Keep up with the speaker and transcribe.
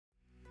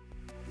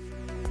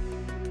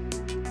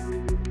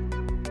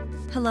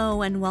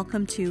Hello and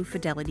welcome to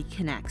Fidelity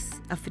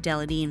Connects, a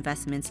Fidelity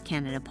Investments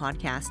Canada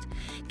podcast,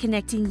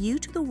 connecting you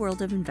to the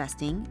world of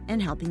investing and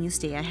helping you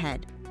stay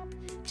ahead.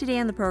 Today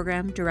on the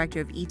program,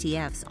 Director of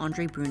ETFs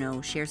Andrei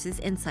Bruno shares his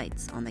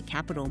insights on the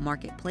capital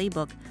market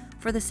playbook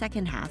for the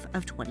second half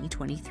of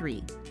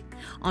 2023.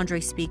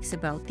 Andrei speaks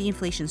about the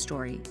inflation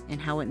story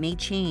and how it may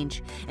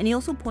change, and he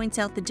also points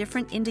out the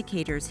different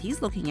indicators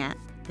he's looking at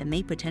that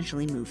may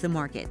potentially move the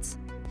markets.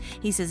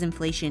 He says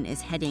inflation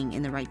is heading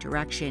in the right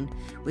direction,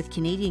 with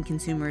Canadian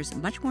consumers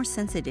much more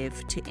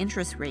sensitive to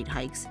interest rate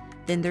hikes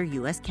than their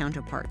U.S.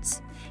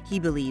 counterparts. He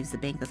believes the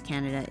Bank of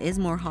Canada is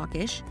more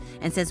hawkish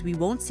and says we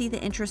won't see the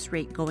interest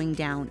rate going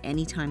down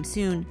anytime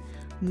soon,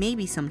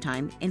 maybe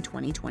sometime in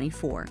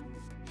 2024.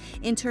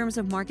 In terms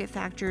of market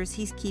factors,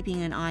 he's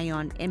keeping an eye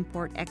on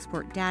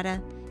import-export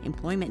data,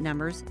 employment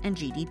numbers, and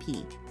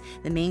GDP.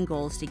 The main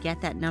goal is to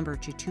get that number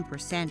to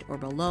 2% or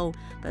below,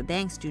 but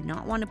banks do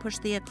not want to push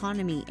the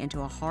economy into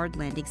a hard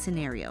landing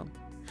scenario.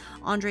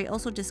 Andrei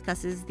also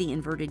discusses the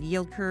inverted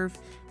yield curve,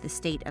 the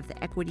state of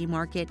the equity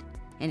market,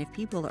 and if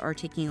people are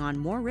taking on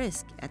more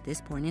risk at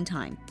this point in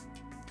time.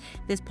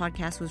 This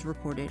podcast was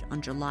recorded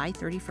on July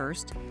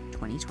 31st,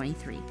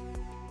 2023.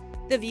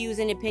 The views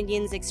and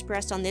opinions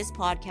expressed on this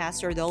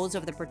podcast are those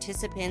of the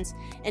participants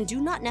and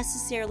do not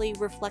necessarily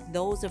reflect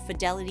those of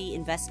Fidelity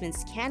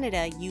Investments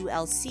Canada,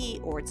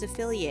 ULC, or its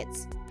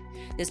affiliates.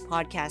 This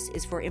podcast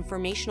is for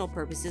informational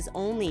purposes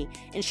only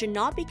and should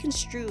not be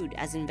construed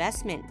as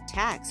investment,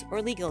 tax,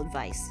 or legal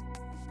advice.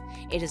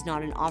 It is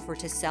not an offer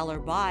to sell or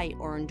buy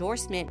or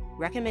endorsement,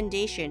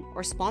 recommendation,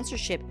 or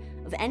sponsorship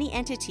of any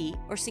entity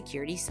or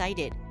security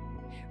cited.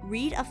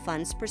 Read a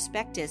fund's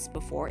prospectus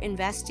before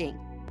investing.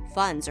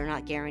 Funds are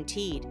not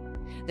guaranteed.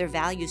 Their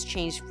values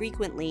change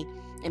frequently,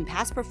 and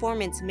past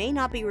performance may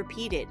not be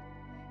repeated.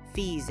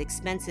 Fees,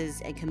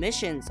 expenses, and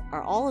commissions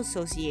are all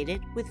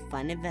associated with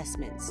fund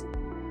investments.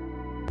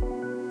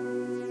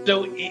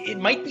 So it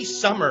might be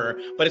summer,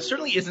 but it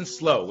certainly isn't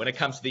slow when it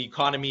comes to the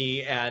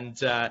economy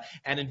and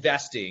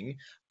investing.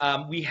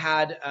 We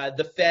had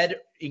the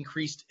Fed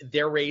increased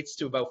their rates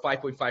to about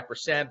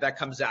 5.5%. That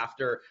comes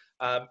after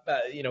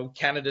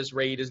Canada's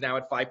rate is now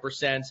at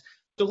 5%.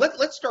 So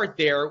let's start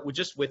there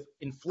with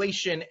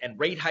inflation and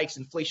rate hikes.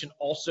 Inflation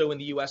also in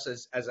the U.S.,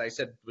 as I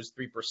said, was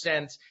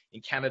 3%.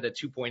 In Canada,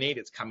 2.8%.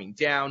 It's coming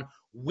down.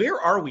 Where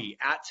are we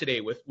at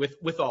today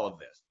with all of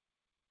this?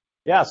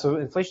 Yeah, so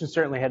inflation is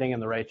certainly heading in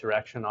the right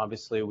direction.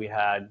 Obviously, we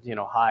had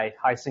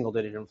high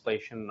single-digit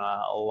inflation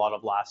a lot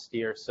of last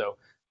year. So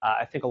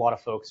I think a lot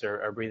of folks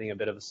are breathing a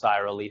bit of a sigh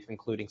of relief,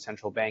 including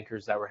central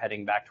bankers that were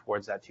heading back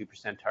towards that 2%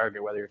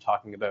 target, whether you're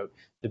talking about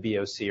the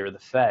BOC or the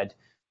Fed.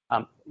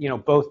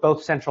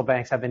 Both central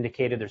banks have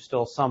indicated there's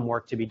still some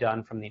work to be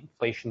done from the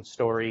inflation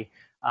story.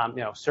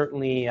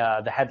 Certainly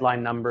the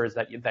headline numbers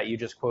that you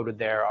just quoted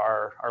there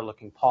are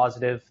looking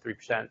positive,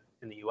 3%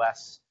 in the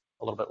U.S.,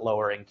 a little bit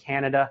lower in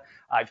Canada.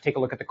 If you take a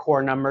look at the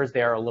core numbers,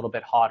 they are a little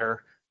bit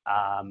hotter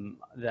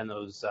than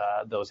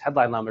those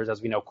headline numbers.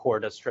 As we know, core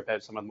does strip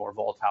out some of the more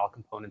volatile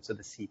components of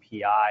the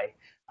CPI.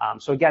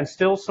 So again,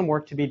 still some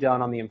work to be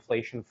done on the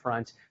inflation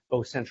front.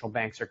 Both central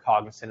banks are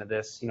cognizant of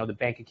this. The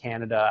Bank of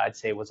Canada, I'd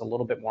say, was a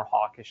little bit more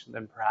hawkish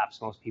than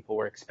perhaps most people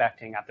were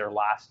expecting at their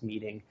last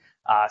meeting.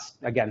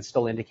 Again,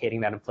 still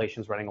indicating that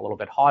inflation is running a little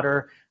bit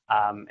hotter,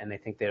 and they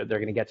think they're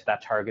going to get to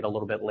that target a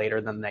little bit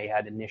later than they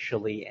had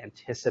initially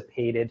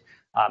anticipated,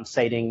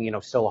 citing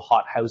still a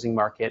hot housing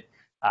market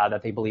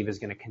that they believe is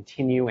going to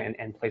continue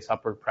and place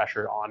upward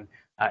pressure on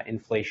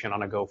inflation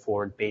on a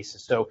go-forward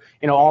basis. So,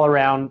 all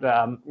around,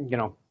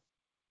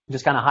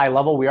 just kind of high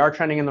level, we are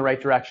trending in the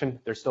right direction.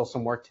 There's still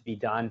some work to be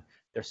done.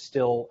 There's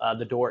still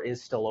the door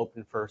is still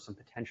open for some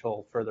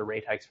potential further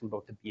rate hikes from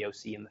both the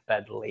BOC and the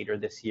Fed later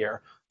this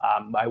year.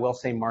 I will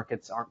say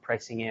markets aren't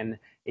pricing in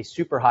a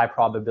super high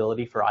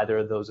probability for either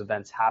of those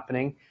events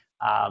happening,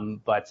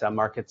 but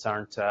markets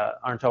aren't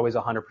always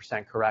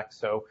 100% correct.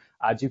 So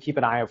do keep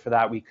an eye out for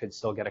that. We could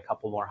still get a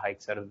couple more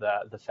hikes out of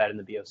the Fed and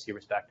the BOC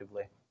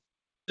respectively.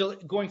 So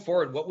going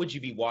forward, what would you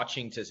be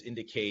watching to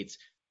indicate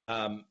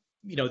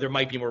there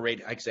might be more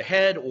rate hikes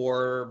ahead,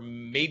 or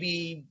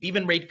maybe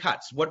even rate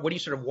cuts? What are you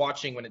sort of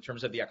watching in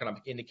terms of the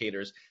economic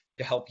indicators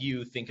to help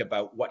you think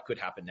about what could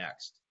happen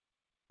next?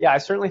 Yeah, I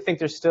certainly think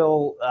there's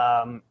still,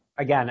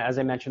 again, as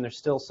I mentioned, there's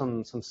still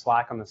some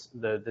slack on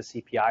the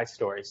CPI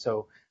story.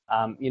 So,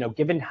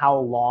 given how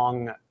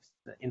long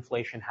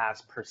inflation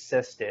has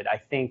persisted, I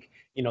think,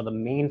 the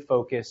main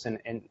focus and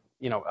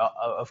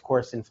of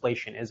course,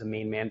 inflation is a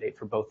main mandate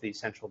for both these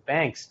central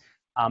banks.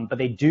 But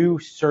they do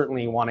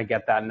certainly want to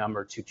get that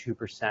number to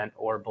 2%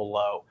 or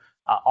below.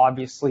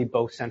 Obviously,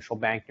 both central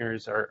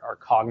bankers are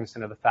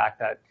cognizant of the fact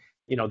that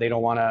they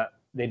don't want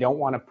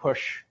to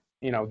push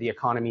the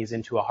economies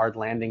into a hard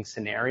landing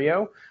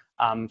scenario.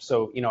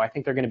 So I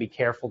think they're going to be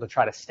careful to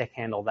try to stick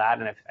handle that,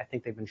 and I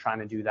think they've been trying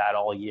to do that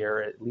all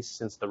year, at least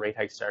since the rate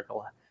hike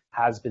cycle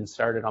has been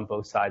started on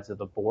both sides of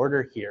the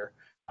border here.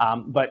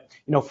 But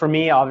for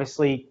me,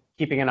 obviously,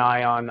 keeping an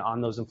eye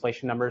on those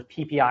inflation numbers,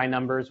 PPI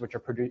numbers, which are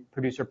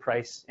producer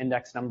price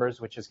index numbers,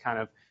 which is kind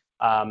of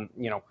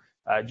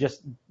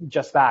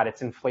just that.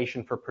 It's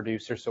inflation for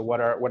producers. So what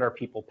are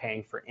people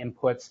paying for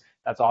inputs?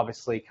 That's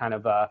obviously kind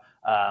of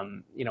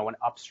an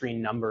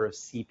upstream number of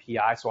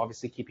CPI. So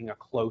obviously keeping a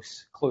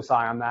close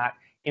eye on that.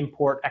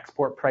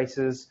 Export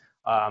prices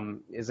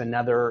is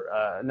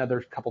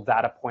another couple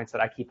data points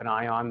that I keep an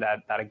eye on.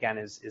 That again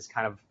is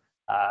kind of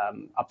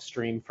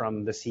upstream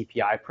from the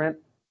CPI print.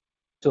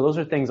 So those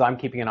are things I'm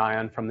keeping an eye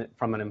on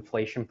from an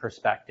inflation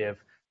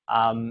perspective.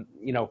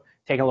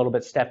 Taking a little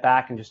bit step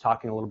back and just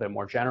talking a little bit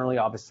more generally,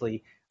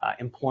 obviously,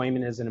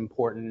 employment is an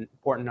important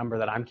number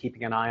that I'm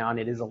keeping an eye on.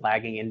 It is a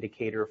lagging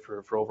indicator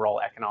for overall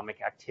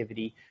economic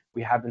activity.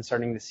 We have been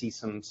starting to see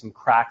some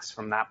cracks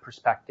from that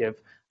perspective.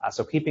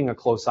 So keeping a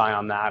close eye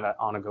on that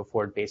on a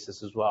go-forward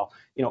basis as well.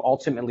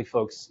 Ultimately,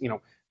 folks,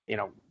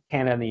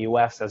 Canada and the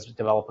U.S. as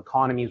developed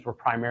economies were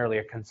primarily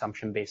a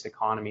consumption-based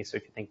economy. So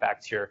if you think back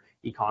to your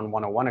Econ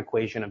 101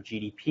 equation of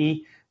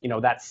GDP,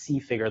 that C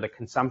figure, the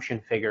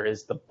consumption figure,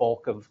 is the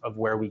bulk of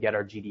where we get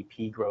our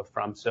GDP growth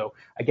from. So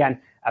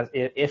again,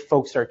 if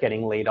folks start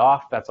getting laid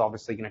off, that's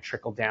obviously going to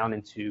trickle down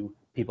into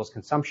people's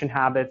consumption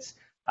habits,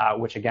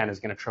 which again is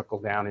going to trickle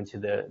down into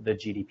the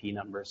GDP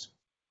numbers.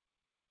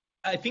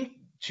 I think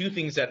two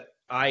things that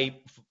I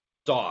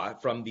saw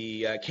from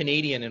the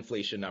Canadian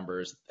inflation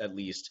numbers, at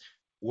least,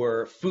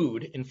 were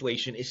food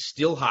inflation is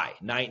still high,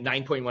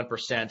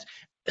 9.1%.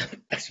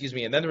 Excuse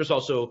me. And then there was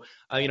also,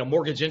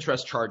 mortgage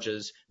interest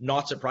charges,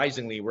 not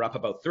surprisingly, were up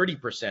about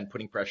 30%,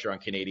 putting pressure on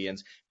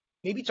Canadians.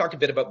 Maybe talk a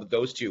bit about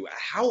those two.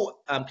 How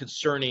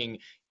concerning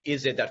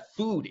is it that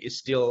food is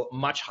still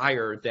much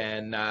higher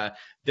than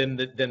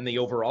the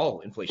overall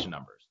inflation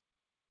numbers?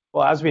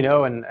 Well, as we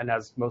know, and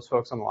as most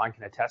folks on the line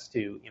can attest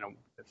to,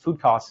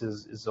 food costs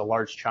is a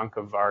large chunk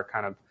of our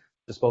kind of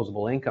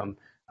disposable income.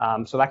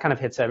 So that kind of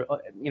hits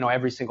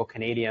every single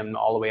Canadian,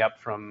 all the way up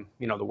from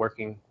the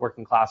working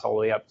class all the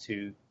way up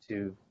to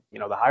the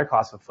higher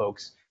class of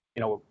folks.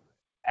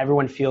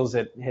 Everyone feels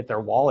it hit their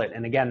wallet,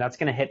 and again, that's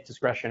going to hit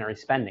discretionary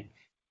spending.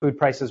 Food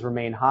prices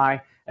remain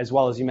high, as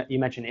well as you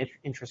mentioned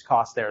interest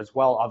costs there as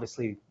well.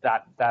 Obviously,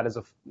 that is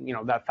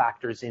that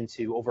factors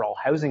into overall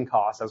housing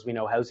costs. As we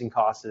know, housing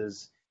costs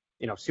is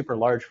super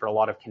large for a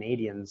lot of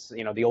Canadians.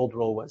 The old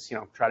rule was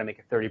try to make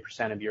it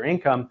 30% of your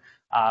income.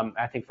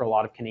 I think for a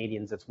lot of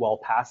Canadians, it's well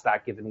past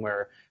that, given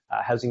where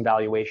housing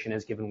valuation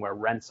is, given where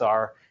rents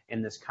are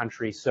in this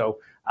country. So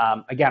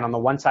again, on the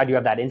one side, you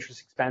have that interest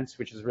expense,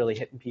 which is really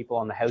hitting people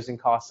on the housing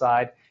cost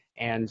side,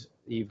 and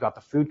you've got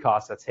the food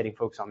cost that's hitting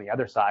folks on the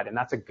other side, and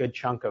that's a good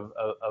chunk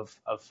of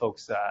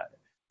folks'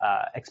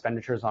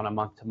 expenditures on a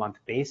month-to-month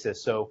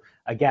basis. So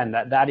again,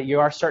 that you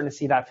are starting to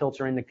see that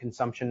filter in the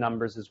consumption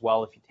numbers as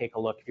well. If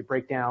you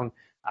break down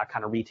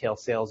kind of retail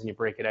sales and you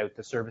break it out,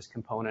 the service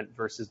component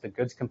versus the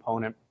goods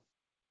component,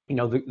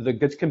 the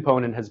goods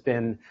component has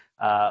been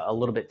a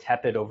little bit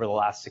tepid over the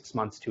last 6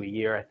 months to a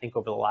year. I think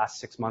over the last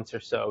 6 months or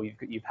so,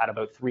 you've had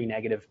about 3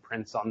 negative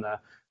prints on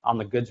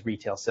the goods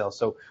retail sales.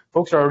 So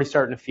folks are already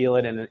starting to feel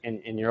it,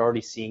 and you're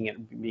already seeing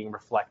it being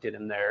reflected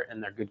in their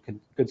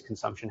goods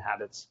consumption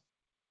habits.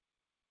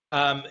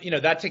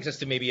 That takes us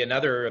to maybe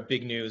another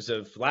big news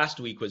of last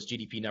week was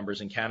GDP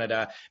numbers in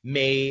Canada.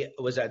 May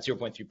was at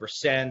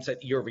 0.3%.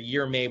 Year over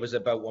year, May was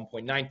about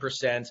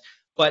 1.9%.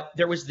 But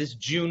there was this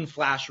June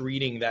flash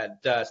reading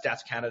that Stats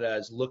Canada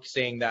is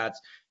saying that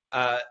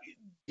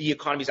the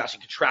economy is actually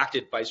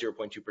contracted by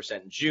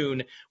 0.2% in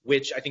June,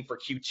 which I think for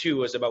Q2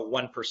 was about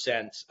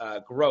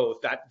 1%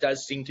 growth. That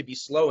does seem to be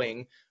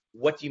slowing.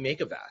 What do you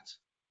make of that?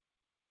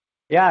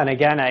 Yeah, and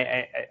again,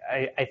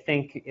 I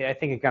think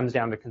it comes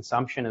down to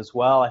consumption as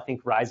well. I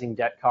think rising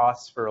debt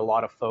costs for a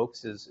lot of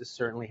folks is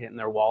certainly hitting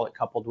their wallet,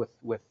 coupled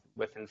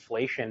with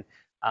inflation.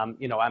 I'm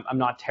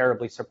not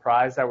terribly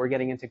surprised that we're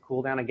getting into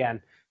cool down.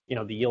 Again,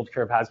 the yield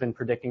curve has been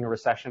predicting a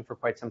recession for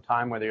quite some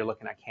time, whether you're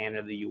looking at Canada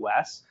or the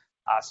U.S.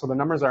 So the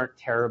numbers aren't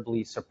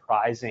terribly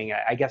surprising.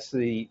 I guess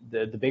the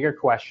bigger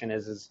question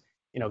is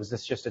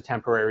this just a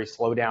temporary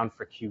slowdown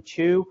for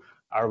Q2?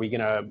 Are we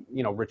going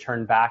to,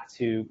 return back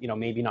to,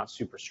 maybe not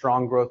super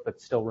strong growth, but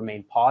still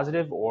remain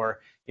positive? Or,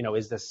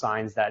 is this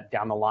signs that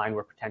down the line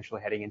we're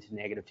potentially heading into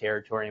negative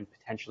territory and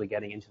potentially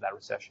getting into that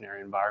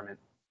recessionary environment?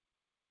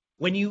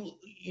 When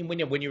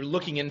you're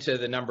looking into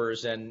the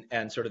numbers and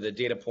sort of the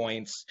data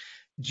points,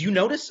 do you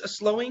notice a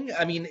slowing?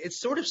 I mean, it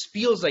sort of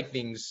feels like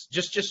things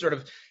just sort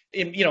of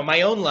in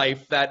my own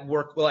life, that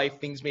work life,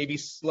 things maybe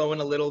slowing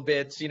a little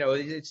bit.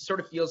 It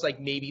sort of feels like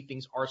maybe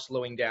things are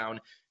slowing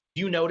down.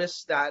 Do you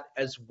notice that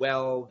as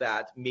well,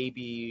 that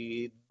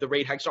maybe the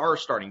rate hikes are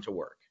starting to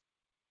work?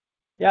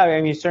 Yeah,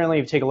 I mean, certainly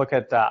if you take a look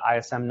at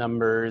ISM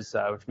numbers,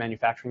 which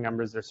manufacturing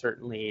numbers, they're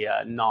certainly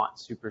not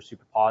super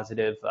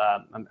positive.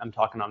 I'm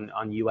talking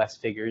on U.S.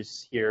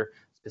 figures here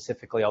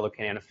specifically, although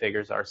Canada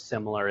figures are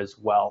similar as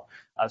well.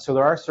 So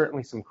there are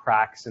certainly some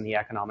cracks in the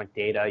economic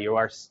data. You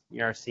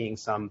are seeing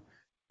some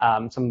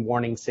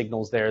warning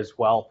signals there as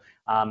well.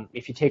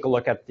 If you take a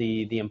look at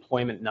the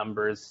employment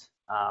numbers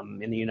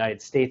in the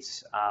United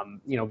States,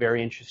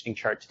 very interesting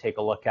chart to take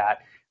a look at.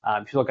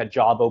 If you look at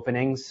job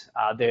openings,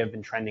 they have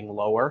been trending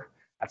lower.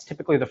 That's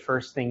typically the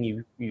first thing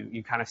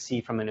you kind of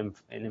see from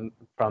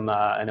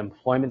an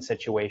employment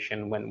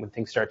situation when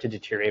things start to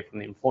deteriorate from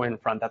the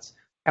employment front. That's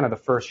kind of the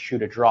first shoe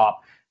to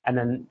drop. And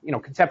then,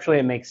 conceptually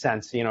it makes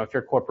sense. If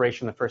you're a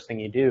corporation, the first thing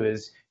you do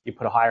is you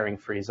put a hiring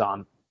freeze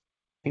on.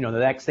 The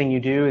next thing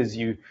you do is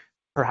you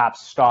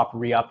perhaps stop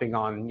re-upping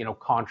on,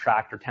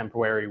 contract or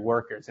temporary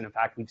workers. And in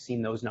fact, we've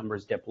seen those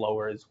numbers dip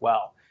lower as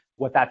well.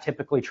 What that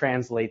typically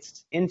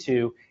translates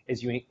into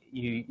is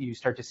you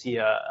start to see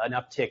an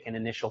uptick in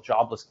initial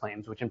jobless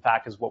claims, which in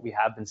fact is what we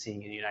have been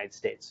seeing in the United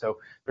States. So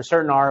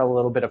there are a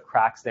little bit of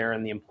cracks there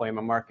in the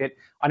employment market.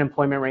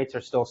 Unemployment rates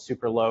are still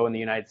super low in the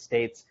United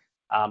States.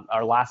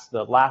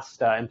 The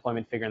last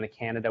employment figure in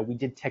Canada, we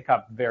did tick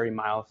up very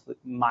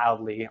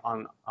mildly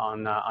on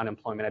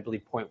unemployment, I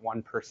believe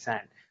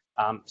 0.1%.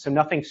 So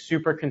nothing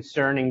super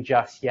concerning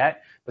just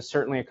yet, but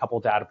certainly a couple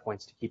data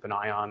points to keep an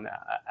eye on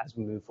as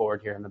we move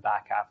forward here in the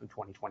back half of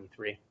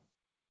 2023.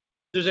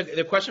 There's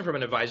a question from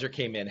an advisor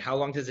came in. How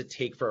long does it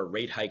take for a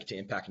rate hike to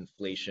impact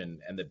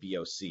inflation and the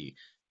BOC?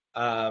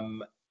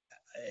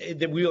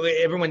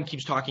 Everyone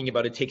keeps talking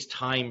about it takes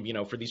time,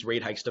 for these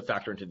rate hikes to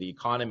factor into the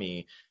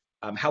economy.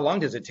 How long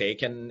does it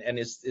take? And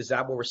is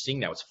that what we're seeing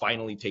now? It's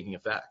finally taking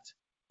effect.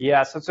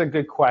 Yes, that's a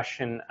good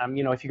question.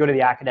 If you go to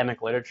the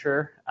academic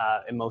literature,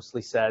 it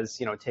mostly says,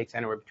 it takes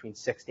anywhere between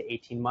 6 to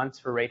 18 months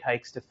for rate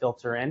hikes to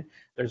filter in.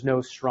 There's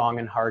no strong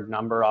and hard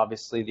number.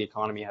 Obviously, the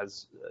economy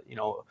has,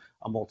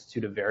 a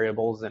multitude of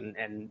variables,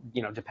 and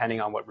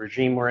depending on what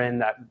regime we're in,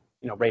 that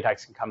rate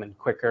hikes can come in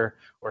quicker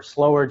or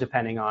slower,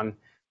 depending on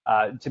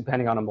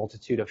a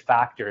multitude of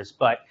factors.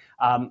 But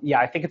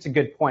I think it's a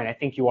good point. I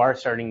think you are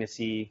starting to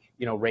see,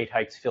 rate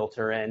hikes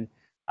filter in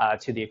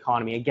to the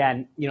economy.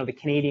 Again, the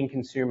Canadian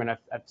consumer, and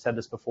I've said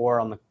this before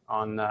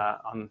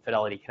on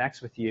Fidelity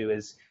Connects with you,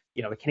 is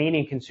the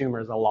Canadian consumer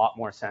is a lot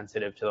more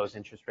sensitive to those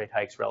interest rate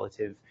hikes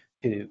relative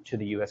to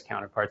the U.S.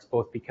 counterparts,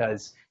 both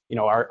because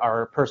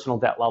our personal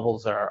debt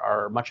levels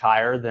are much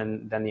higher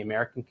than the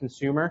American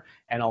consumer,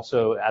 and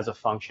also as a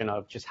function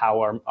of just how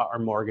our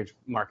mortgage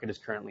market is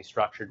currently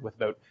structured, with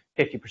about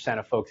 50%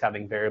 of folks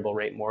having variable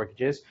rate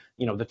mortgages.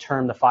 The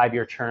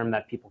 5-year term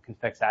that people can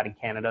fix at in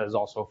Canada is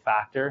also a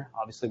factor.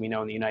 Obviously, we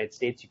know in the United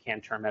States you can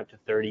term out to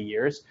 30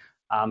 years.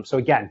 So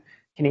again,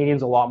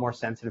 Canadians a lot more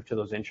sensitive to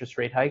those interest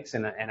rate hikes,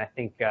 and I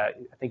think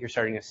you're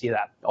starting to see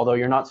that. Although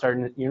you're not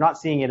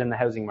seeing it in the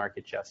housing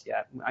market just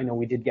yet. I know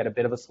we did get a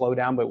bit of a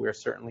slowdown, but we're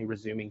certainly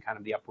resuming kind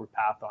of the upward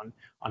path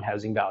on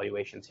housing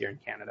valuations here in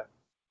Canada.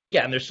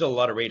 Yeah, and there's still a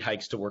lot of rate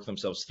hikes to work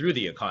themselves through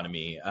the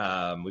economy.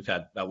 We've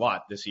had a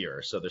lot this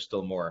year, so there's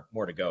still more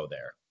to go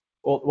there.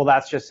 Well,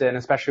 that's just it, and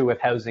especially with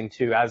housing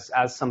too. As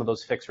some of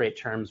those fixed rate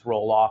terms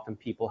roll off and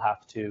people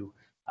have to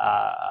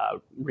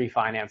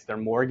refinance their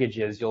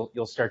mortgages,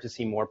 you'll start to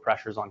see more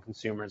pressures on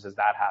consumers as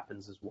that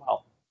happens as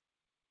well.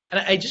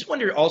 And I just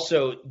wonder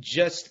also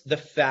just the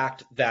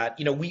fact that,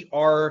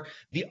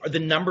 the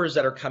numbers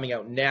that are coming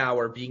out now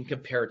are being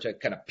compared to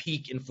kind of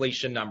peak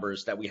inflation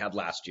numbers that we had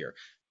last year.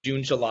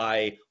 June,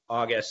 July,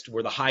 August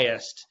were the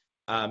highest,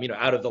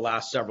 out of the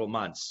last several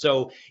months.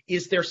 So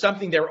is there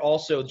something there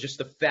also, just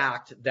the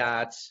fact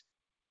that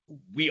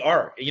we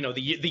are,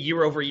 the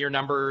year over year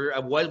number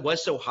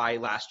was so high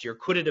last year.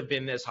 Could it have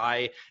been as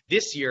high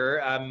this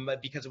year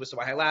because it was so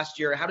high last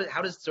year?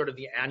 How does sort of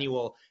the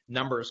annual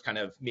numbers kind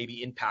of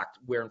maybe impact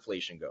where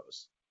inflation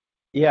goes?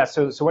 Yeah,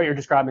 so what you're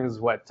describing is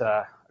what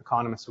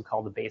economists would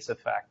call the base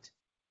effect.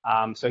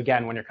 So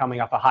again, when you're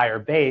coming off a higher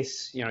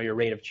base, your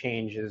rate of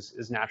change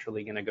is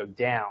naturally going to go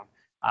down.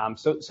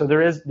 So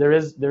there is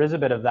a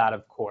bit of that,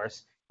 of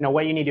course.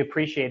 What you need to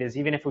appreciate is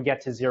even if we get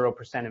to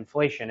 0%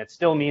 inflation, it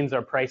still means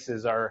our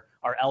prices are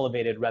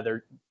elevated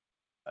rather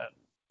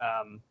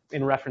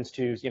in reference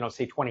to,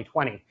 say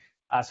 2020.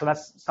 So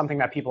that's something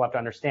that people have to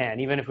understand.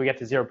 Even if we get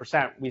to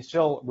 0%, we're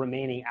still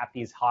remaining at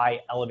these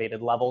high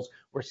elevated levels.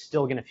 We're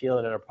still going to feel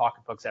it at our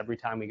pocketbooks every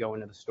time we go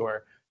into the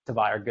store to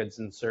buy our goods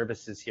and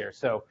services here.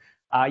 So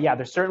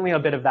there's certainly a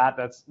bit of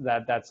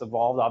that's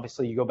evolved.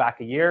 Obviously, you go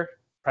back a year,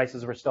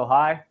 prices were still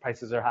high,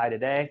 prices are high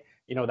today.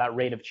 That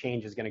rate of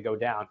change is going to go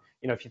down.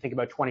 If you think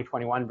about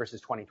 2021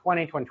 versus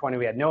 2020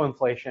 we had no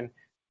inflation.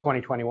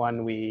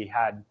 2021 we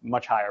had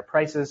much higher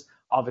prices.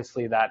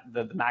 Obviously, that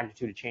the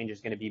magnitude of change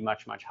is going to be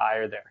much, much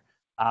higher there.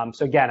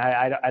 So again,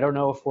 I don't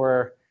know if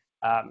we're,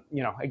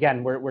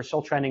 we're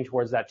still trending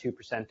towards that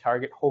 2%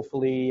 target.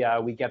 Hopefully,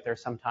 we get there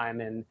sometime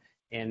in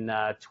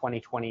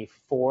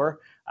 2024.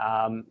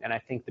 And I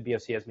think the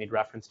BOC has made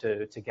reference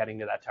to getting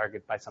to that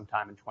target by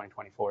sometime in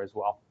 2024 as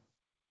well.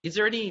 Is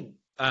there any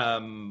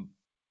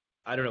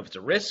I don't know if it's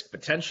a risk,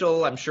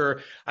 potential. I'm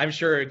sure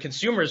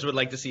consumers would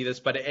like to see this,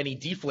 but any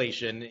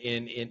deflation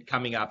in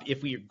coming up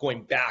if we're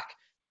going back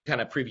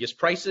kind of previous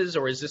prices,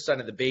 or is this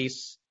kind of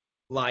the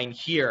baseline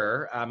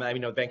here? I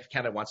know the Bank of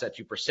Canada wants that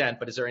 2%,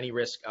 but is there any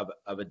risk of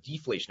a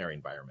deflationary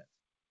environment?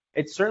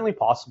 It's certainly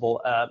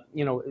possible.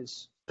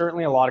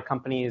 Certainly a lot of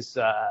companies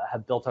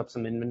have built up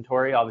some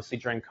inventory. Obviously,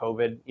 during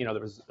COVID, there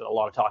was a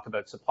lot of talk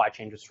about supply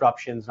chain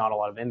disruptions, not a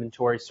lot of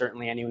inventory.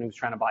 Certainly anyone who's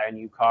trying to buy a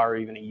new car or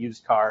even a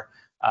used car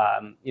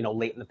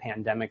late in the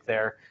pandemic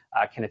there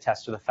can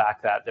attest to the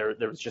fact that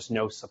there was just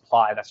no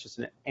supply. That's just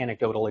an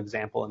anecdotal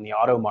example in the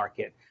auto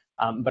market.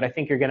 But I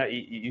think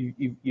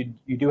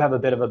you do have a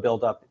bit of a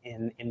buildup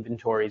in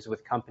inventories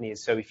with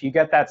companies. So if you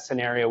get that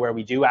scenario where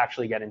we do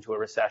actually get into a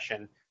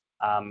recession,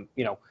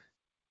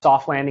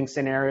 soft landing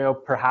scenario,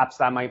 perhaps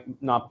that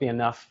might not be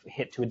enough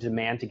hit to a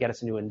demand to get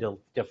us into a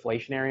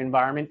deflationary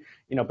environment,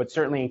 but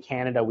certainly in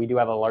Canada, we do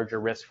have a larger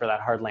risk for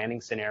that hard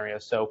landing scenario.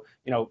 So,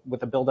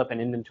 with a buildup in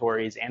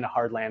inventories and a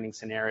hard landing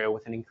scenario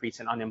with an increase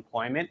in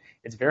unemployment,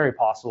 it's very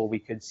possible we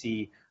could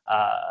see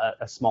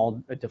a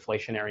small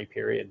deflationary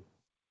period.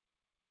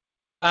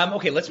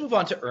 Okay, let's move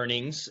on to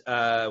earnings.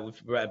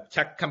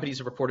 Tech companies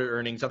have reported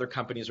earnings. Other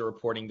companies are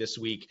reporting this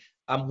week.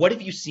 What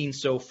have you seen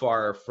so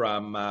far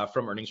from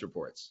earnings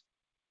reports?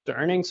 So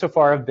earnings so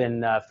far have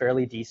been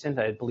fairly decent.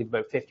 I believe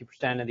about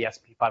 50% of the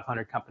S&P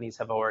 500 companies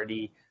have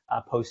already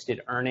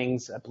posted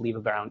earnings. I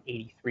believe around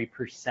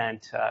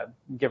 83%,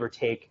 give or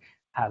take,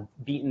 have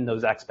beaten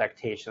those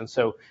expectations.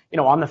 So,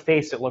 on the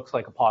face, it looks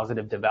like a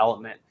positive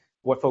development.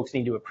 What folks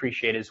need to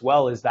appreciate as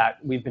well is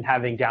that we've been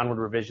having downward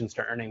revisions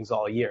to earnings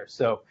all year.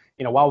 So,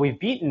 while we've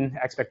beaten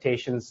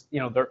expectations,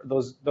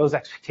 those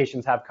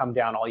expectations have come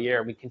down all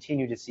year. We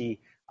continue to see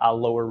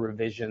lower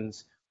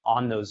revisions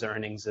on those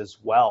earnings as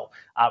well.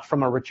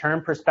 From a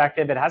return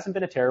perspective, it hasn't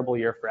been a terrible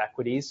year for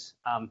equities.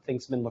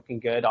 Things have been looking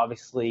good.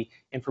 Obviously,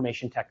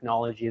 information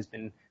technology has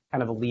been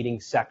kind of a leading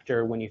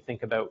sector when you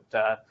think about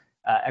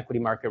equity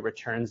market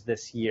returns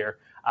this year.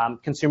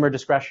 Consumer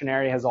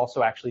discretionary has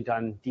also actually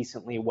done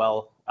decently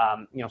well,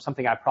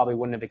 something I probably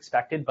wouldn't have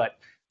expected, but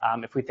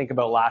if we think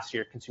about last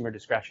year, consumer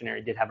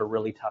discretionary did have a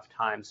really tough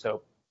time.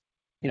 So,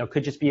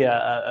 could just be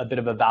a bit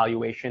of a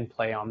valuation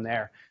play on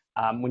there.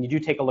 When you do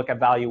take a look at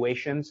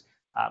valuations,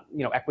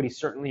 equities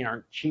certainly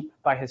aren't cheap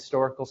by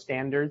historical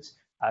standards,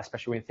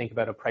 especially when you think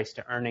about a price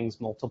to earnings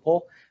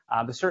multiple.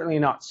 They're certainly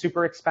not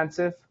super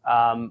expensive,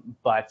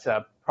 but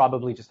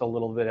probably just a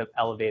little bit of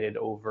elevated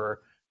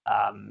over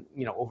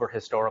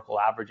historical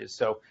averages.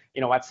 So,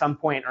 at some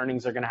point,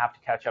 earnings are going to have to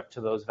catch up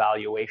to those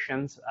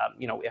valuations.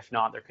 If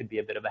not, there could be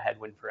a bit of a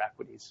headwind for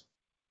equities.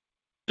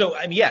 So,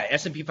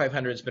 S&P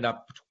 500 has been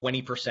up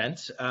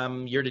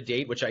 20% year to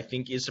date, which I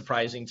think is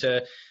surprising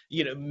to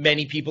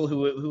many people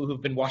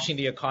who've been watching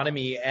the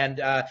economy.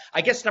 And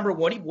I guess number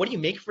one, what do you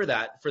make for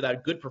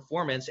that good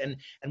performance, and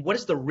what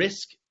is the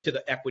risk to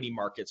the equity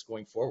markets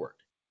going forward?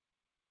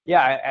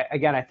 Yeah,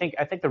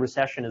 I think the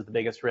recession is the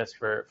biggest risk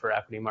for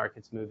equity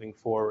markets moving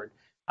forward.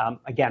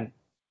 Again,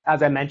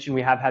 as I mentioned,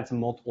 we have had some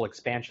multiple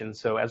expansions.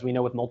 So as we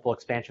know, with multiple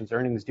expansions,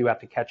 earnings do have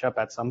to catch up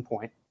at some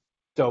point.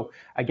 So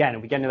again,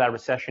 if we get into that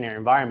recessionary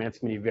environment, it's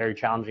going to be very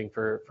challenging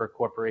for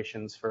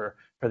corporations for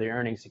the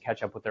earnings to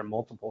catch up with their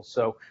multiples.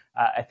 So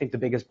I think the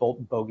biggest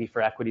bogey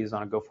for equities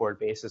on a go-forward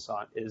basis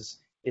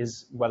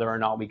is whether or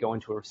not we go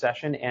into a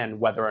recession and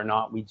whether or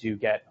not we do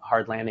get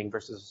hard landing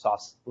versus a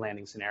soft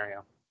landing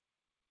scenario.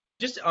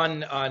 Just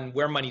on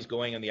where money's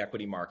going on the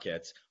equity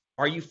markets,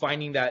 are you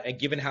finding that, and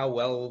given how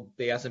well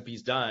the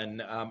S&P's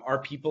done, are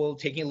people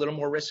taking a little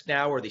more risk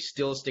now, or are they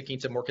still sticking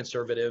to more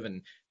conservative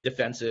and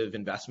defensive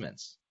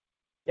investments?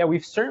 Yeah,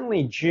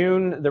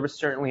 June, there was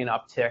certainly an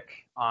uptick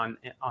on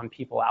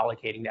people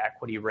allocating to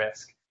equity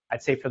risk.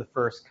 I'd say for the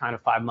first kind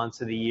of 5 months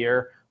of the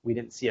year, we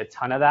didn't see a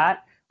ton of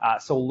that.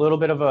 So a little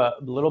bit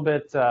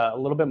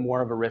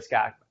more of a risk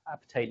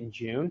appetite in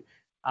June.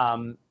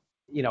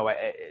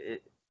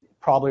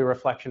 Probably a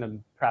reflection of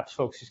perhaps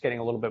folks just getting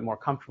a little bit more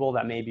comfortable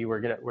that maybe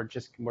we're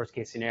just worst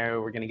case scenario,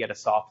 we're going to get a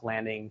soft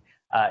landing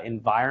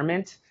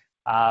environment.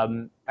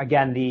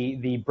 Again,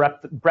 the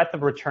breadth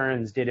of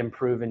returns did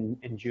improve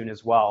in June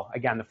as well.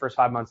 Again, the first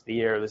 5 months of the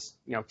year was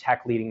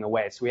tech leading the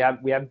way, so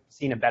we have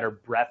seen a better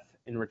breadth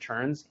in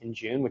returns in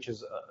June, which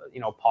is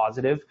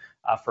positive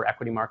for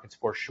equity markets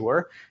for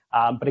sure.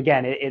 But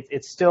again,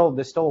 there's still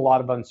a lot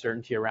of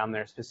uncertainty around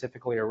there,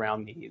 specifically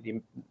around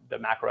the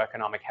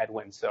macroeconomic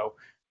headwinds. So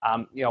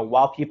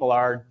while people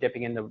are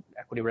dipping into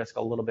equity risk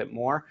a little bit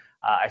more,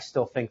 I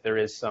still think there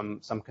is some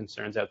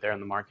concerns out there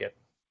in the market.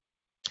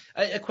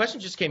 A question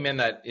just came in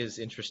that is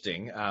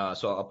interesting,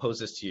 so I'll pose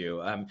this to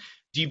you.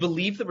 Do you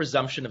believe the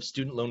resumption of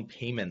student loan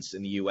payments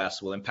in the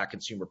U.S. will impact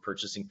consumer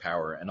purchasing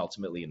power and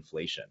ultimately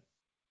inflation?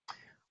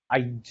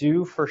 I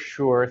do for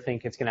sure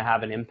think it's going to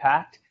have an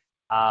impact.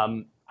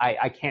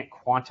 I can't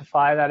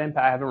quantify that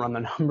impact. I haven't run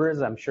the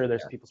numbers. I'm sure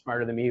there's people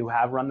smarter than me who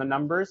have run the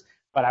numbers,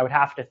 but I would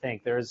have to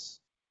think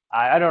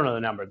I don't know the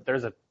number, but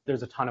there's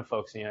a ton of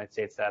folks in the United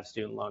States that have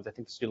student loans. I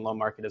think the student loan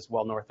market is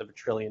well north of $1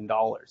 trillion.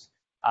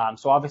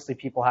 So obviously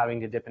people having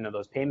to dip into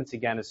those payments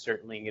again is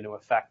certainly going to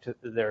affect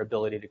their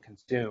ability to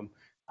consume.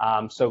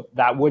 So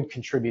that would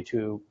contribute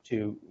to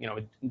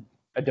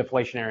a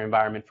deflationary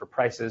environment for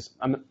prices.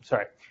 I'm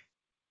sorry,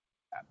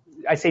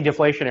 I say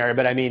deflationary,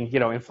 but I mean,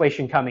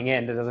 inflation coming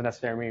in, that doesn't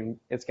necessarily mean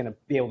it's going to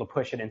be able to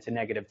push it into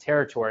negative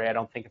territory. I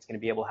don't think it's going to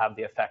be able to have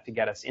the effect to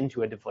get us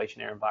into a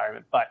deflationary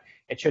environment, but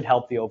it should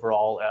help the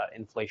overall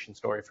inflation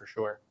story for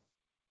sure.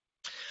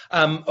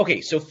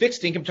 Okay, so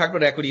fixed income, talk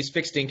about equities,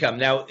 fixed income.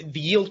 Now, the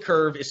yield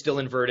curve is still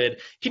inverted.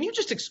 Can you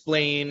just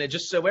explain,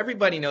 just so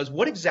everybody knows,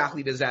 what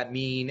exactly does that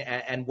mean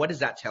and what does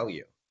that tell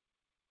you?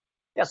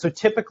 Yeah, so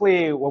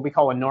typically what we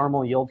call a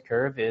normal yield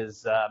curve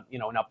is,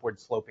 an upward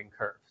sloping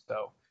curve.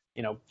 So,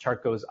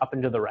 chart goes up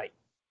and to the right,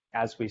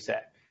 as we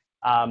said.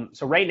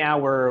 So right now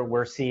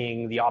we're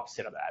seeing the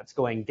opposite of that. It's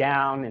going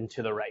down and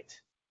to the right.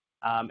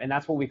 And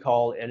that's what we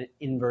call an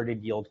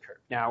inverted yield curve.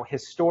 Now,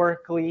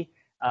 historically,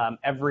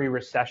 every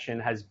recession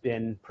has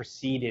been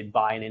preceded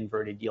by an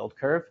inverted yield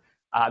curve.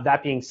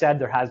 That being said,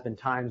 there has been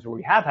times where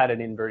we have had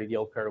an inverted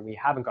yield curve and we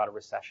haven't got a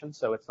recession,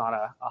 so it's not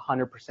a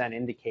 100%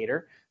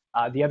 indicator.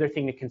 The other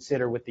thing to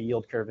consider with the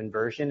yield curve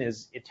inversion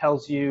is it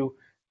tells you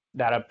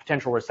that a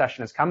potential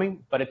recession is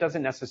coming, but it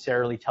doesn't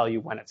necessarily tell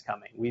you when it's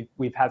coming.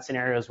 We've had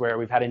scenarios where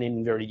we've had an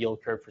inverted yield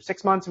curve for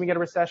 6 months and we get a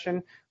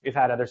recession. We've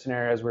had other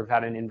scenarios where we've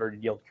had an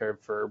inverted yield curve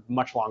for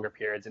much longer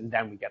periods and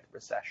then we get the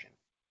recession.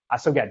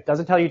 So again, it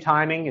doesn't tell you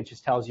timing, it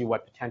just tells you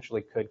what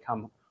potentially could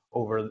come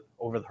over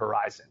the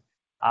horizon.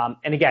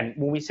 And again,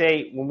 when we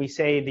say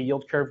the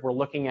yield curve, we're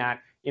looking at,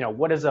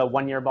 what does a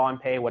 1-year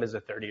bond pay? What does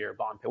a 30-year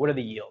bond pay? What are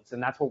the yields?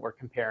 And that's what we're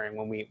comparing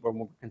when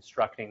we're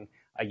constructing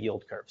a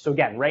yield curve. So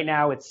again, right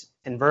now it's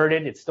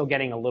inverted. It's still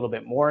getting a little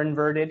bit more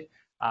inverted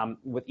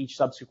with each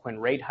subsequent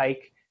rate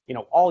hike.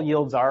 All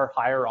yields are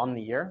higher on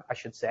the year, I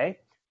should say,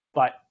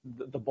 but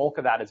the bulk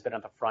of that has been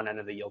at the front end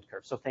of the yield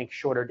curve. So think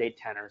shorter date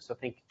tenors. So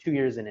think 2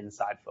 years and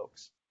inside,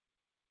 folks.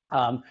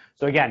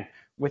 So again,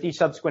 with each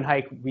subsequent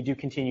hike, we do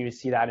continue to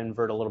see that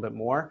invert a little bit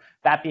more.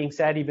 That being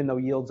said, even though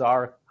yields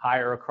are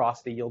higher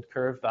across the yield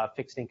curve,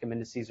 fixed income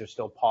indices are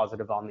still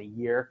positive on the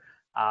year.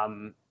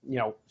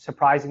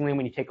 Surprisingly,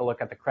 when you take a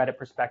look at the credit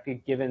perspective,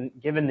 given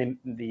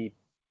the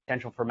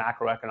potential for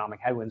macroeconomic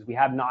headwinds, we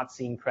have not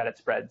seen credit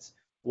spreads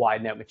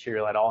widen out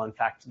material at all. In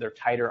fact, they're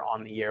tighter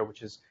on the year,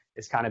 which is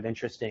kind of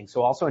interesting.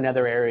 So also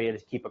another area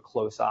to keep a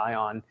close eye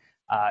on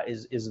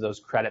is those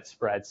credit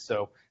spreads.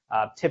 So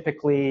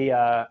typically,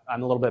 I'm a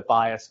little bit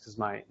biased because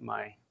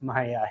my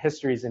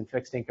history is in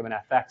fixed income and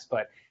FX,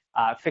 but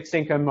fixed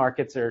income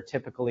markets are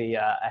typically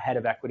ahead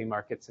of equity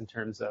markets in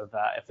terms of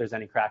if there's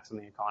any cracks in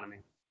the economy.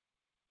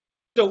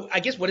 So I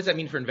guess what does that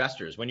mean for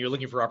investors when you're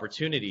looking for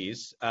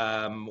opportunities?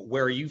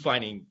 Where are you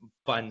finding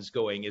funds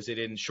going? Is it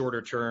in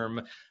shorter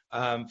term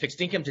fixed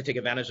income to take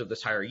advantage of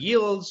this higher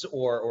yields,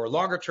 or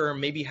longer term?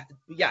 Maybe,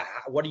 yeah.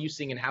 What are you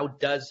seeing, and how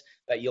does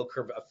that yield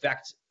curve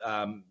affect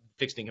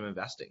fixed income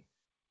investing?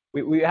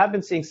 We have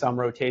been seeing some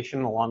rotation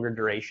in a longer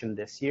duration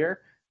this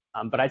year,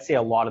 but I'd say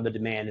a lot of the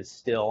demand is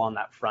still on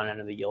that front end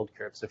of the yield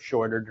curve. So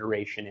shorter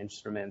duration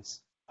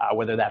instruments,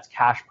 whether that's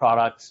cash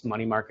products,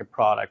 money market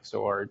products,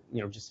 or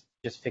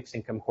just fixed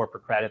income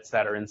corporate credits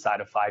that are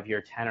inside a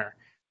 5-year tenor.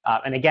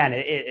 And again,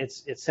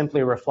 it's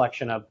simply a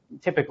reflection of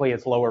typically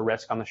it's lower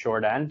risk on the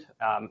short end.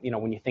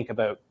 When you think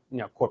about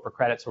corporate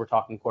credits, so we're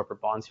talking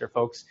corporate bonds here,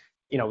 folks.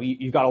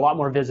 You've got a lot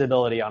more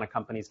visibility on a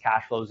company's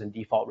cash flows and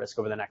default risk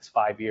over the next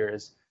 5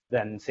 years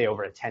than say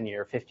over a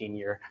 10-year,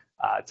 15-year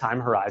time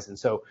horizon.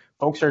 So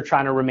folks are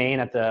trying to remain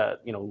at the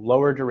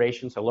lower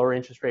duration, so lower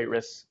interest rate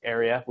risk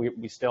area.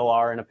 We still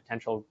are in a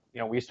potential,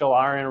 we still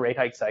are in a rate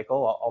hike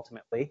cycle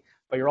ultimately,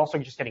 but you're also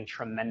just getting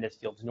tremendous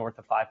yields, north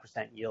of 5%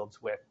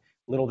 yields with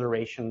little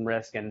duration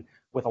risk and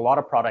with a lot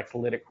of products,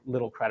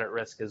 little credit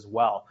risk as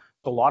well.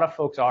 So a lot of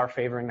folks are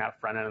favoring that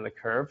front end of the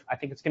curve. I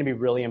think it's going to be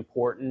really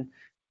important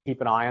to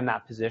keep an eye on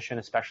that position,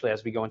 especially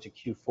as we go into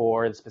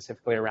Q4 and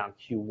specifically around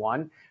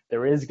Q1.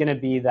 There is going to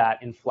be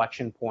that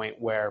inflection point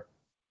where,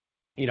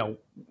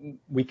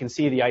 we can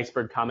see the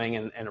iceberg coming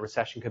and a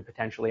recession could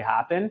potentially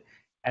happen.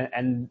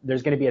 And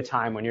there's going to be a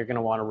time when you're going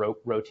to want to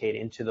rotate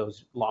into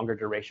those longer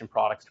duration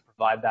products to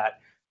provide that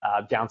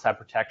downside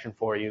protection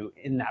for you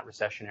in that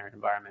recessionary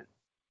environment.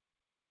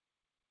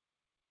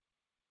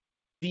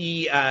 If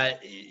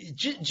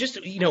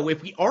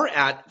we are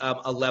at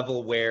a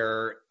level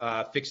where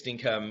fixed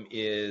income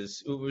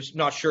we're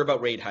not sure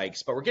about rate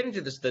hikes, but we're getting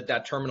to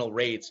that terminal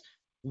rates.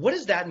 What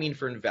does that mean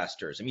for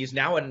investors? I mean, is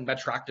now an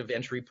attractive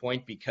entry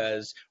point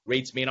because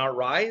rates may not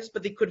rise,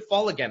 but they could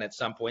fall again at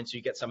some point, so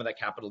you get some of that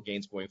capital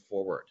gains going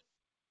forward?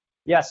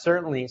 Yeah,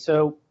 certainly.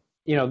 So,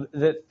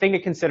 the thing to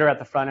consider at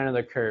the front end of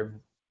the curve,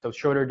 so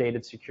shorter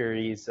dated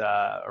securities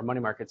or money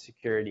market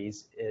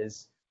securities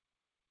is,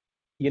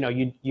 you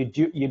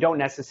don't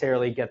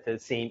necessarily get the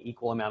same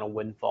equal amount of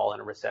windfall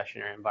in a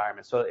recessionary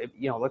environment. So,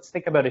 let's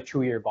think about a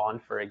 2-year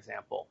bond, for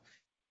example.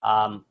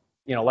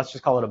 Let's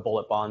just call it a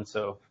bullet bond,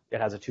 so it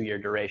has a 2-year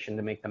duration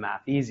to make the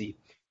math easy.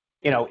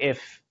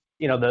 If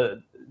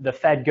the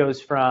Fed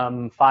goes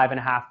from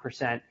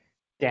 5.5%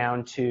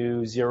 down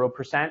to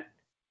 0%,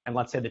 and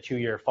let's say the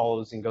 2-year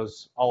follows and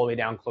goes all the way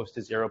down close to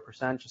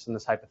 0%, just in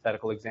this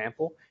hypothetical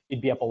example, you'd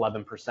be up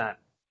 11%.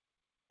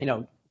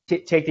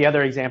 Take the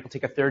other example,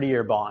 take a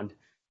 30-year bond.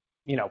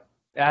 It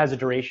has a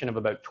duration of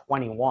about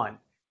 21.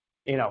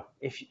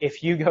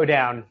 If you go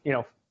down,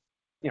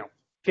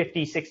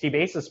 50, 60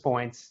 basis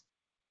points,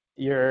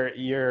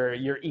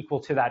 you're equal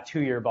to that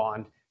 2-year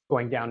bond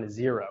going down to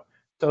 0.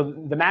 So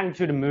the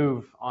magnitude of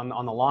move on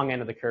the long end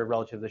of the curve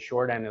relative to the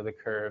short end of the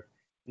curve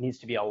needs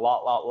to be a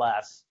lot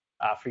less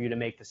for you to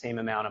make the same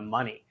amount of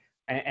money.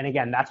 And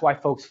again, that's why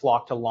folks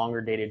flock to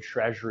longer dated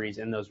treasuries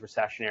in those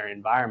recessionary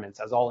environments.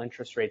 As all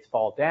interest rates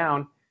fall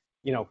down,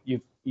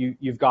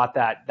 you've got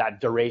that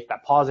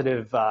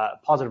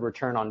positive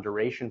return on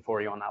duration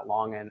for you on that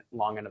long end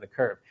of the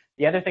curve.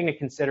 The other thing to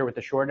consider with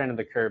the short end of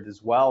the curve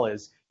as well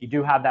is you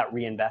do have that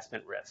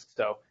reinvestment risk.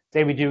 So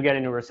say we do get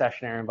into a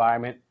recessionary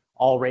environment,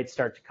 all rates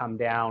start to come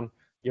down,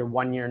 your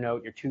 1-year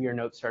note, your 2-year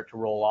notes start to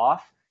roll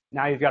off.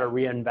 Now you've got to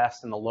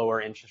reinvest in the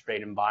lower interest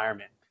rate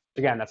environment.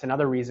 Again, that's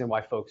another reason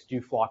why folks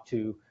do flock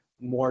to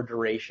more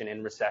duration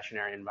in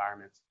recessionary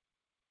environments.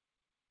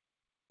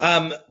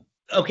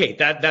 Okay,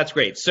 that's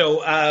great.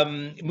 So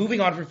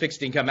moving on from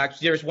fixed income,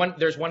 actually,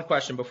 there's one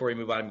question before we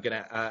move on. I'm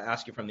going to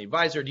ask you from the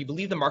advisor. Do you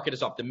believe the market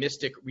is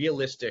optimistic,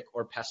 realistic,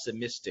 or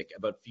pessimistic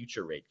about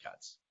future rate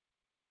cuts?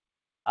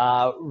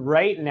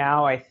 Right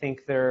now, I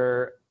think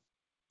they're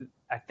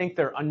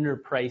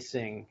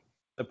underpricing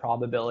the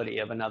probability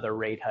of another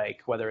rate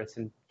hike, whether it's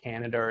in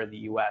Canada or the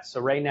US. So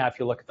right now, if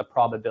you look at the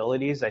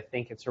probabilities, I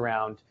think it's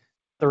around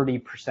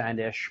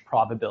 30%-ish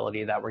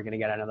probability that we're going to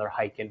get another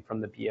hike in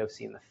from the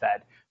BOC and the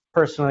Fed.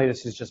 Personally,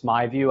 this is just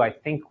my view. I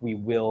think we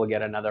will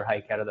get another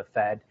hike out of the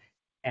Fed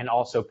and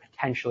also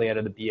potentially out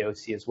of the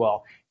BOC as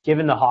well.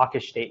 Given the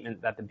hawkish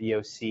statement that the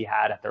BOC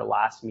had at their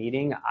last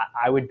meeting,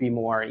 I would be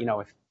more,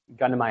 if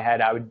gun to my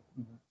head,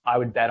 I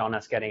would bet on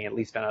us getting at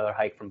least another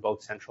hike from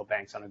both central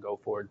banks on a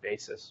go-forward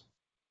basis.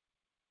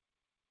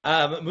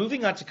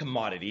 Moving on to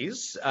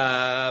commodities,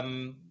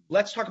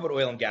 let's talk about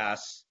oil and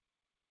gas.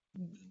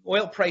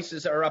 Oil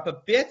prices are up a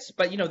bit,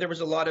 but there was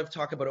a lot of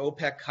talk about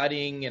OPEC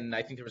cutting, and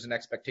I think there was an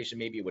expectation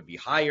maybe it would be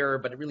higher,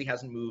 but it really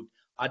hasn't moved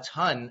a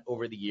ton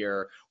over the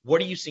year.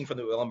 What are you seeing from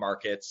the oil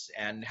markets,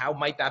 and how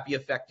might that be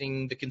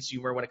affecting the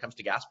consumer when it comes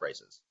to gas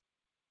prices?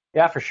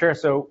 Yeah, for sure.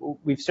 So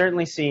we've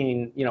certainly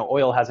seen,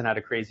 oil hasn't had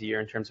a crazy year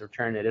in terms of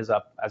return. It is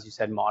up, as you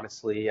said,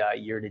 modestly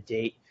year to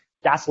date.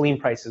 Gasoline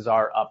prices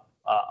are up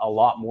a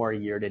lot more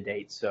year to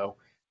date. So,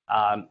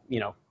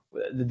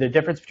 the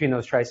difference between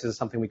those prices is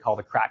something we call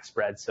the crack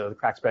spread. So the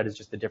crack spread is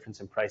just the difference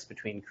in price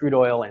between crude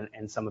oil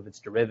and some of its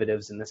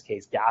derivatives, in this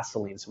case,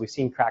 gasoline. So we've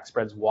seen crack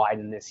spreads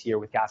widen this year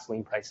with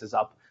gasoline prices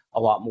up a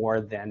lot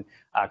more than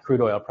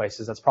crude oil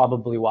prices. That's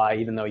probably why,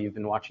 even though you've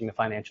been watching the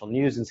financial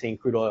news and seeing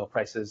crude oil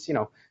prices,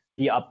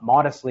 be up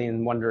modestly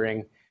and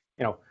wondering,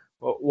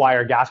 why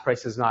are gas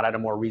prices not at a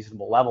more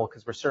reasonable level?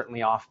 Because we're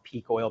certainly off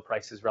peak oil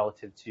prices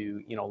relative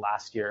to,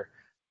 last year.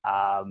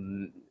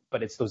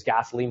 But it's those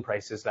gasoline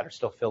prices that are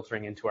still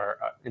filtering into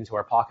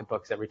our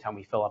pocketbooks every time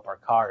we fill up our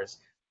cars.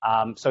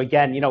 So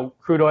again,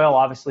 crude oil,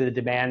 obviously the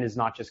demand is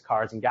not just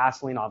cars and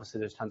gasoline. Obviously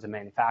there's tons of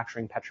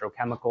manufacturing,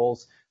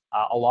 petrochemicals.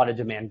 A lot of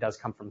demand does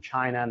come from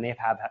China, and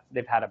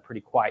they've had a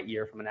pretty quiet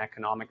year from an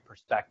economic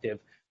perspective.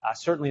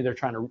 Certainly they're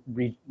trying to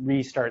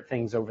restart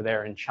things over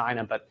there in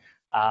China, but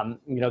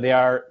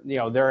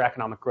their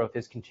economic growth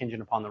is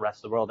contingent upon the rest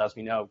of the world. As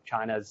we know,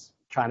 China's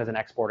an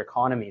export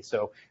economy.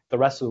 So the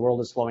rest of the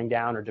world is slowing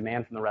down, or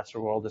demand from the rest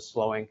of the world is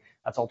slowing.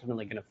 That's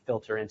ultimately going to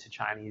filter into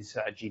Chinese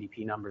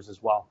GDP numbers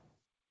as well.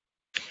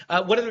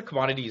 What other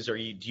commodities do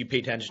you pay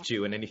attention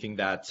to, and anything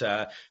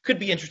that could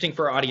be interesting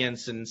for our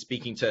audience and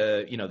speaking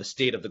to the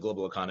state of the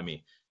global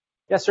economy?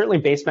 Yeah, certainly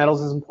base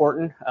metals is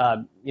important.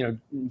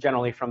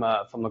 Generally from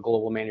a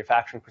global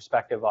manufacturing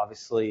perspective,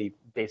 obviously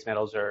base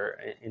metals are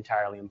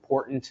entirely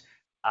important.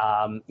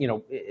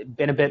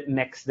 Been a bit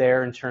mixed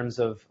there in terms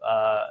of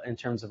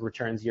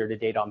returns year to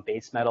date on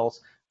base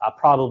metals.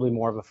 Probably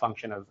more of a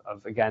function of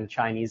again,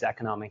 Chinese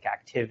economic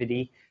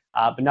activity,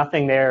 but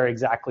nothing there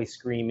exactly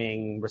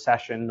screaming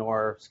recession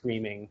or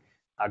screaming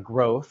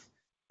growth.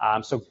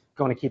 So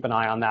going to keep an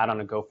eye on that on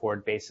a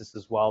go-forward basis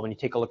as well. When you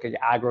take a look at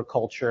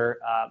agriculture,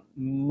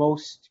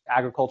 most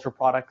agriculture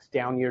products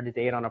down year to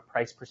date on a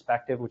price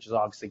perspective, which is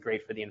obviously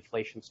great for the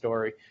inflation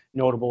story.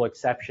 Notable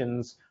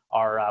exceptions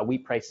are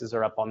wheat prices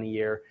are up on the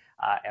year,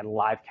 and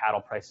live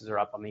cattle prices are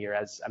up on the year,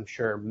 as I'm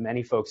sure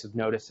many folks have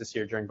noticed this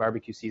year during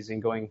barbecue season,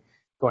 going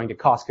to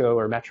Costco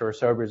or Metro or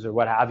Sobeys or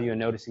what have you, and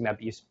noticing that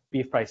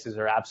beef prices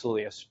are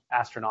absolutely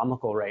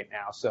astronomical right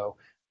now. So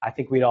I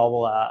think we'd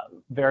all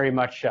very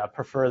much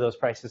prefer those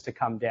prices to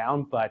come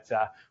down, but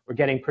we're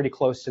getting pretty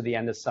close to the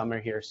end of summer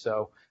here.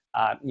 So,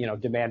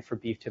 demand for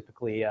beef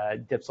typically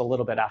dips a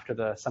little bit after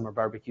the summer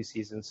barbecue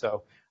season.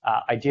 So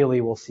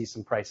ideally, we'll see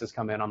some prices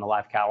come in on the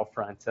live cattle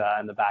front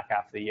in the back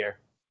half of the year.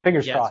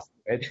 Fingers crossed.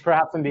 It's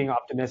perhaps I'm being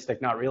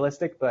optimistic, not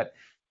realistic, but...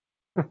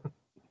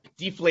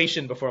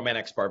 Deflation before my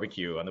next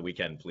barbecue on the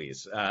weekend,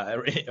 please,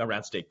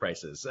 around steak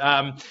prices.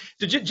 So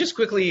just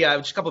quickly,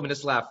 just a couple of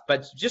minutes left,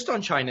 but just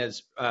on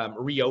China's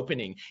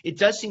reopening, it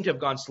does seem to have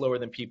gone slower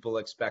than people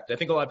expect. I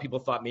think a lot of people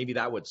thought maybe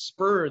that would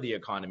spur the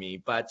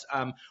economy, but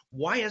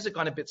why has it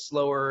gone a bit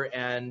slower,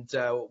 and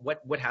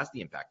what has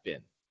the impact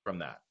been from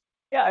that?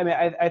 Yeah, I mean,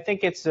 I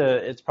think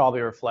it's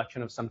probably a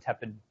reflection of some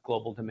tepid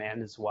global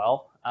demand as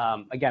well.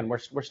 Again, we're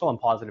still in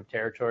positive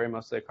territory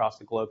mostly across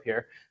the globe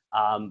here,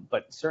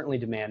 but certainly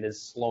demand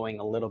is slowing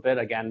a little bit.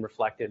 Again,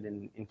 reflected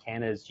in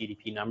Canada's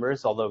GDP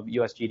numbers, although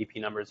U.S.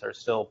 GDP numbers are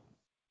still,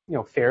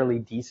 fairly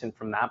decent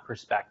from that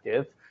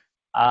perspective.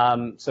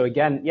 So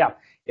again, yeah,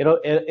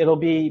 it'll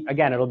be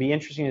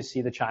interesting to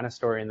see the China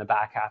story in the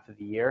back half of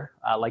the year.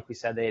 Like we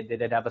said, they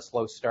did have a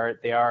slow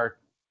start. They are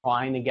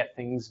trying to get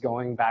things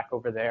going back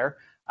over there.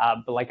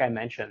 But like I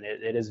mentioned,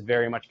 it is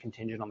very much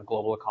contingent on the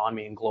global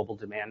economy and global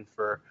demand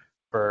for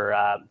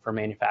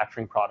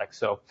manufacturing products.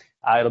 So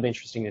it'll be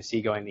interesting to see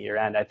going the year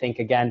end. I think,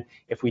 again,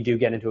 if we do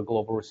get into a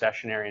global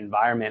recessionary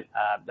environment,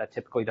 that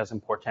typically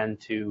doesn't portend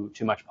to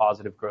too much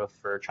positive growth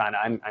for China.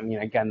 I mean,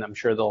 again, I'm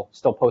sure they'll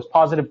still post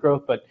positive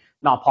growth, but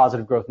not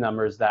positive growth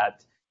numbers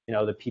that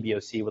the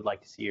PBOC would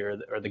like to see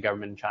or the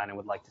government in China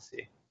would like to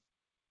see.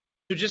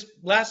 So just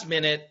last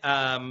minute,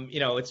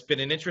 it's been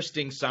an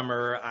interesting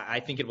summer.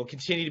 I think it will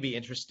continue to be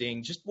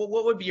interesting. Just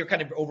what would be your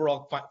kind of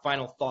overall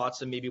final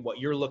thoughts and maybe what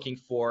you're looking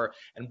for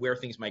and where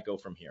things might go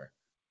from here?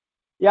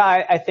 Yeah,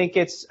 I think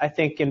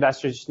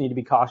investors just need to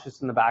be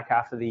cautious in the back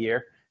half of the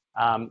year.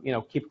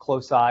 Keep a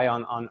close eye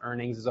on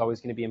earnings is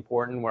always going to be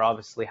important. We're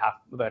obviously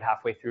about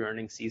halfway through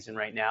earnings season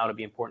right now. It'll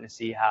be important to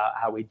see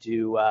how we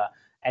do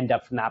end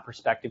up from that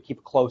perspective. Keep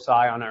a close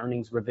eye on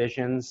earnings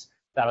revisions.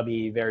 That'll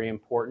be very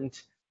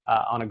important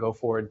on a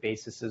go-forward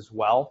basis as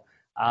well.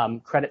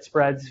 Credit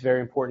spreads,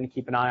 very important to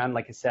keep an eye on.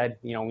 Like I said,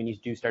 when you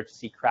do start to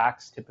see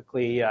cracks,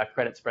 typically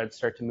credit spreads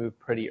start to move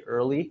pretty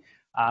early.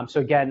 So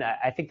again,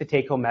 I think the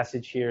take-home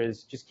message here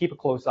is just keep a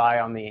close eye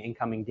on the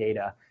incoming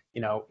data.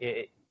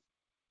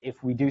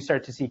 If we do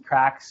start to see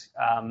cracks,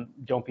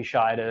 don't be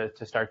shy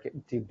to start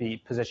to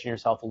position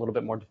yourself a little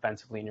bit more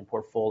defensively in your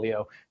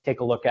portfolio.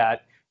 Take a look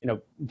at,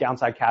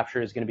 downside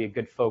capture is going to be a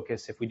good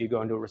focus if we do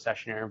go into a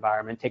recessionary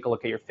environment. Take a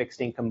look at your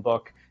fixed income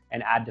book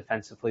and add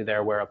defensively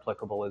there where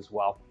applicable as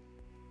well.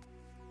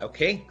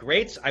 Okay,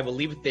 great. I will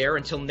leave it there.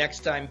 Until next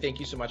time, thank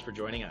you so much for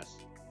joining us.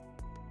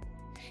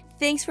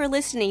 Thanks for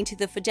listening to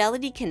the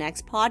Fidelity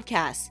Connects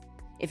podcast.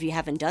 If you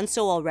haven't done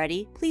so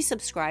already, please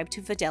subscribe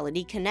to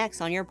Fidelity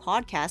Connects on your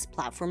podcast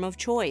platform of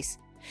choice.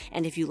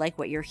 And if you like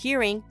what you're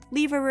hearing,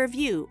 leave a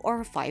review or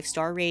a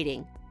 5-star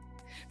rating.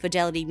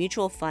 Fidelity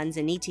mutual funds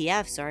and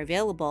ETFs are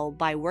available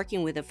by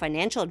working with a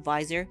financial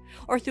advisor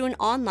or through an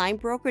online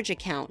brokerage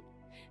account.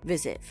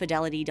 Visit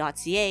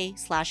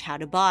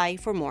fidelity.ca/how-to-buy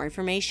for more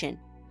information.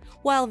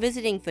 While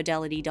visiting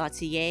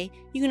fidelity.ca,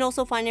 you can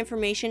also find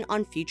information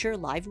on future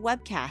live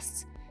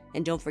webcasts.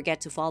 And don't forget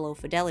to follow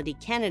Fidelity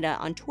Canada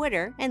on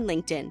Twitter and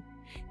LinkedIn.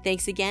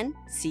 Thanks again.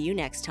 See you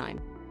next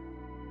time.